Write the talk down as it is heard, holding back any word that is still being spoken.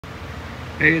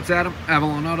Hey, it's Adam,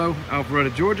 Avalon Auto,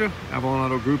 Alpharetta, Georgia. Avalon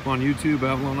Auto Group on YouTube,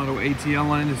 Avalon Auto ATL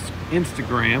on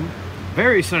Instagram.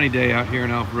 Very sunny day out here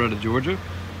in Alpharetta, Georgia.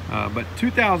 But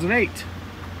 2008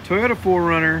 Toyota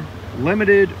 4Runner,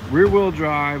 limited, rear-wheel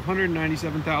drive,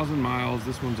 197,000 miles.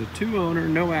 This one's a two-owner,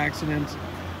 no accidents,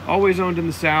 always owned in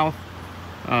the South.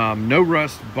 No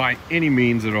rust by any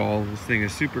means at all. This thing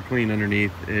is super clean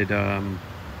underneath. It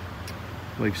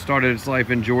like started its life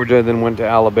in Georgia, then went to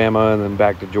Alabama, and then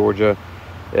back to Georgia.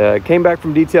 Came back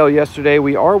from detail yesterday.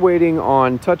 We are waiting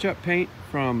on touch-up paint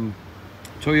from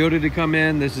Toyota to come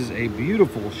in. This is a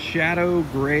beautiful shadow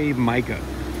gray mica.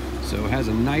 So it has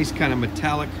a nice kind of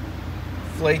metallic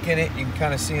flake in it. You can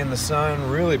kind of see in the sun,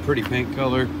 really pretty paint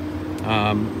color.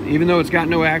 Even though it's got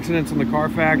no accidents on the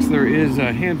Carfax, there is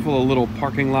a handful of little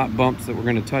parking lot bumps that we're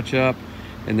going to touch up.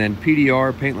 And then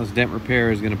PDR, paintless dent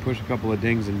repair, is going to push a couple of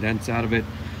dings and dents out of it.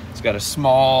 It's got a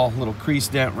small little crease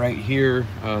dent right here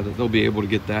that they'll be able to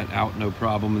get that out no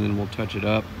problem, and then we'll touch it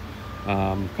up.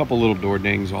 A couple little door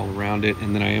dings all around it,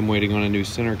 and then I am waiting on a new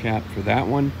center cap for that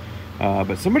one.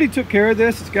 But somebody took care of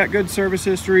this. It's got good service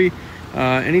history.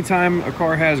 Anytime a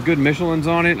car has good Michelins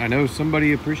on it, I know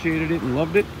somebody appreciated it and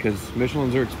loved it because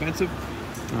Michelins are expensive.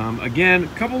 Again,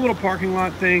 a couple little parking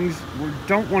lot things. We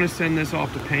don't want to send this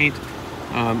off to paint.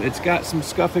 It's got some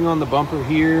scuffing on the bumper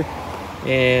here,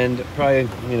 and probably,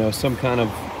 you know, some kind of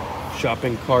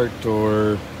shopping cart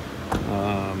or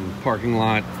parking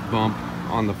lot bump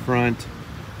on the front.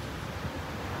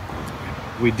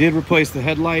 We did replace the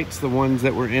headlights. The ones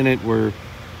that were in it were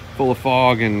full of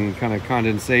fog and kind of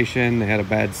condensation. They had a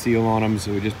bad seal on them,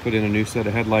 so we just put in a new set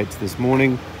of headlights this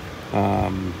morning.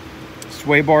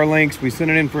 Sway bar links, we sent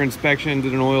it in for inspection,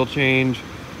 did an oil change,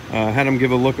 had them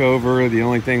give a look over. The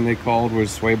only thing they called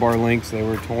was sway bar links. They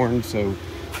were torn, so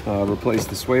replace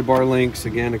the sway bar links.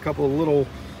 Again, a couple of little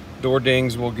door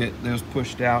dings, we'll get those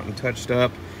pushed out and touched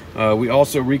up. We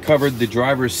also recovered the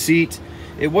driver's seat.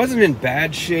 It wasn't in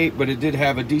bad shape, but it did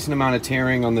have a decent amount of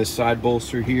tearing on this side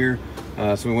bolster here,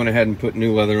 so we went ahead and put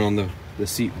new leather on the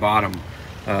seat bottom.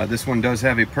 This one does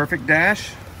have a perfect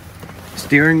dash.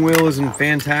 Steering wheel is in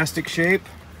fantastic shape.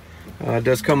 It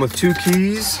does come with 2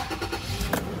 keys.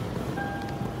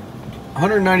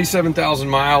 197,000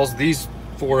 miles. These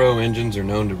 4.0 engines are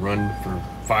known to run for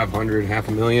 500, half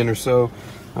a million or so.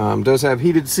 Does have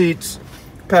heated seats,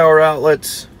 power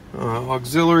outlets,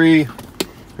 auxiliary,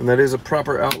 and that is a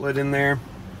proper outlet in there.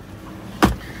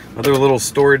 Other little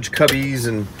storage cubbies,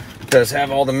 and it does have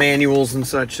all the manuals and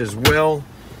such as well.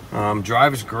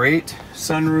 Drives great.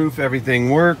 Sunroof,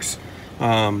 everything works.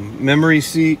 Memory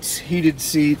seats, heated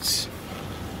seats.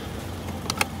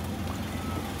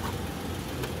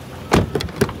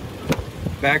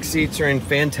 Back seats are in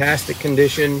fantastic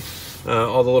condition.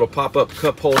 All the little pop-up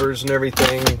cup holders and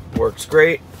everything works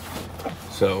great.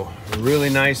 So really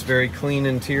nice, very clean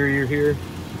interior here.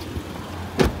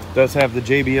 Does have the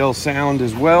JBL sound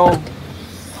as well.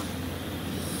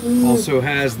 Also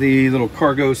has the little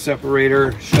cargo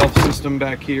separator shelf system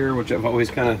back here, which I've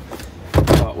always kind of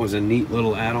thought was a neat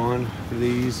little add-on for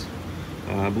these.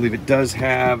 I believe it does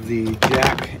have the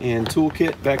jack and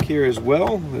toolkit back here as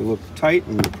well. They look tight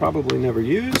and probably never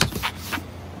used.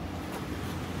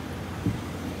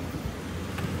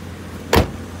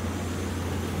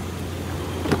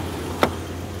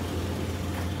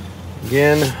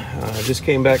 Again, just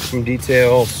came back from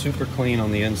detail, super clean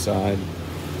on the inside.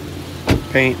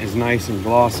 Paint is nice and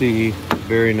glossy,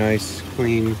 very nice,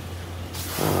 clean.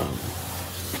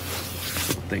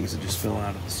 Things that just fell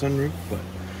out of the sunroof, but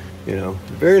you know,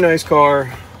 very nice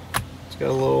car. It's got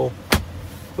a little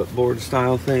footboard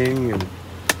style thing, and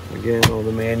again, all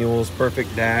the manuals,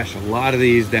 perfect dash. A lot of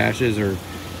these dashes are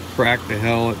cracked to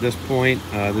hell at this point.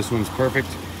 This one's perfect,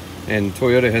 and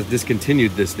Toyota has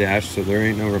discontinued this dash, so there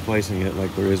ain't no replacing it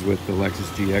like there is with the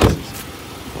Lexus GXs.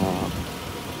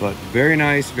 But very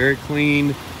nice, very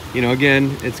clean. You know,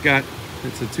 again, it's a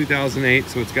 2008,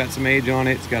 so it's got some age on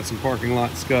it. It's got some parking lot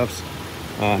scuffs.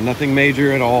 Nothing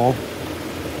major at all.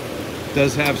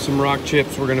 Does have some rock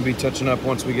chips we're going to be touching up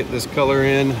once we get this color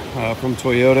in from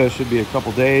Toyota. Should be a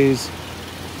couple days.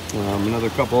 Another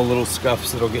couple of little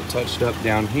scuffs that'll get touched up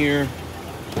down here.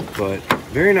 But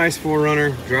very nice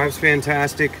 4Runner. Drives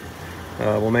fantastic.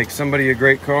 Will make somebody a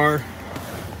great car.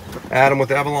 Adam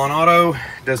with Avalon Auto.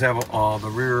 Does have the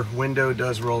rear window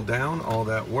does roll down. All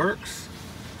that works.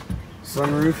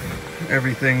 Sunroof,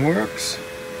 everything works.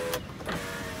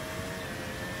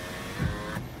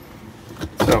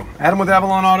 So, Adam with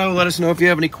Avalon Auto, let us know if you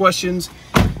have any questions.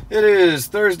 It is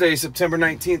Thursday, September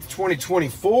 19th,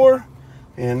 2024,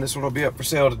 and this one will be up for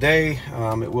sale today.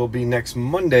 It will be next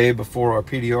Monday before our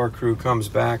PDR crew comes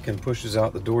back and pushes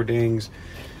out the door dings,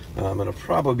 It'll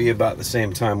probably be about the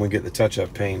same time we get the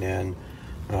touch-up paint in,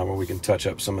 where we can touch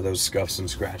up some of those scuffs and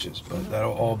scratches. But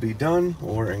that'll all be done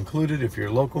or included. If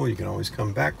you're local, you can always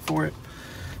come back for it.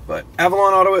 But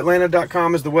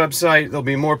AvalonAutoAtlanta.com is the website. There'll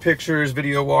be more pictures,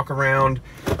 video walk around,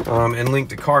 and link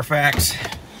to Carfax.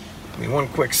 Give me one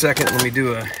quick second. Let me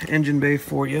do a engine bay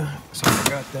for you. So I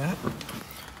forgot that.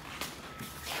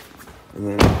 And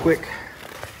then a quick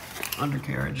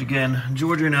undercarriage. Again,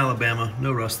 Georgia and Alabama,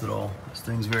 no rust at all. This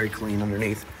thing's very clean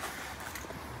underneath.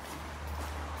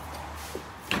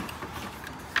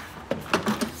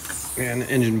 And the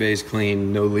engine bay's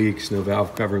clean, no leaks, no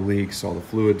valve cover leaks. All the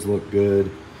fluids look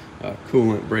good.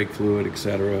 Coolant, brake fluid,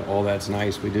 etc. All that's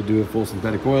nice. We did do a full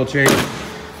synthetic oil change.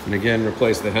 And again,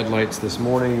 replaced the headlights this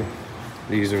morning.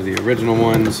 These are the original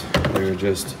ones. They're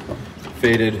just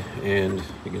faded, and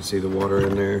you can see the water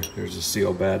in there. There's a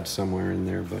seal bad somewhere in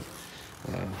there, but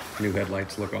new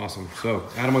headlights look awesome. So,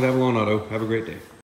 Adam with Avalon Auto, have a great day.